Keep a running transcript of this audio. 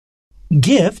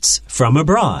Gifts from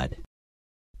abroad.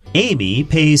 Amy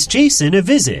pays Jason a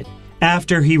visit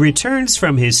after he returns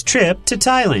from his trip to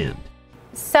Thailand.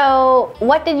 So,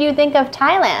 what did you think of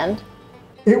Thailand?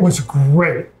 It was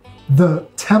great. The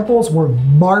temples were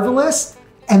marvelous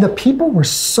and the people were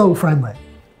so friendly.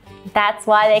 That's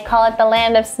why they call it the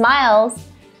land of smiles.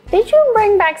 Did you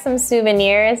bring back some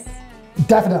souvenirs?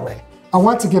 Definitely. I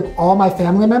want to give all my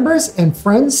family members and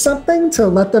friends something to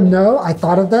let them know I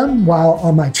thought of them while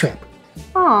on my trip.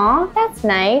 Aw, that's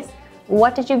nice.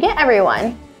 What did you get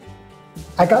everyone?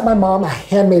 I got my mom a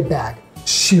handmade bag.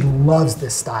 She loves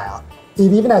this style.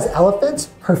 It even has elephants,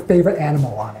 her favorite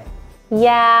animal, on it.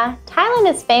 Yeah,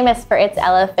 Thailand is famous for its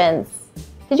elephants.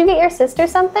 Did you get your sister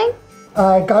something?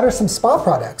 I got her some spa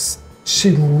products.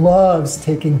 She loves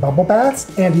taking bubble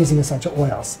baths and using essential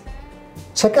oils.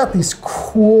 Check out these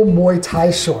cool Muay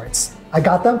Thai shorts. I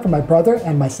got them for my brother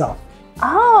and myself.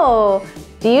 Oh,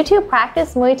 do you two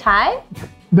practice Muay Thai?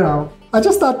 No, I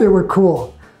just thought they were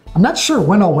cool. I'm not sure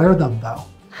when I'll wear them though.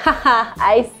 Haha,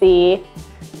 I see.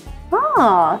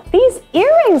 Oh, these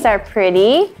earrings are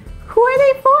pretty. Who are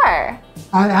they for?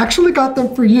 I actually got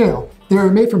them for you. They're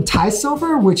made from Thai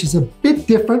silver, which is a bit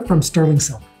different from sterling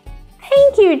silver.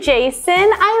 Thank you, Jason.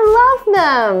 I love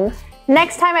them.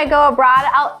 Next time I go abroad,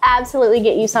 I'll absolutely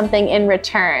get you something in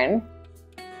return.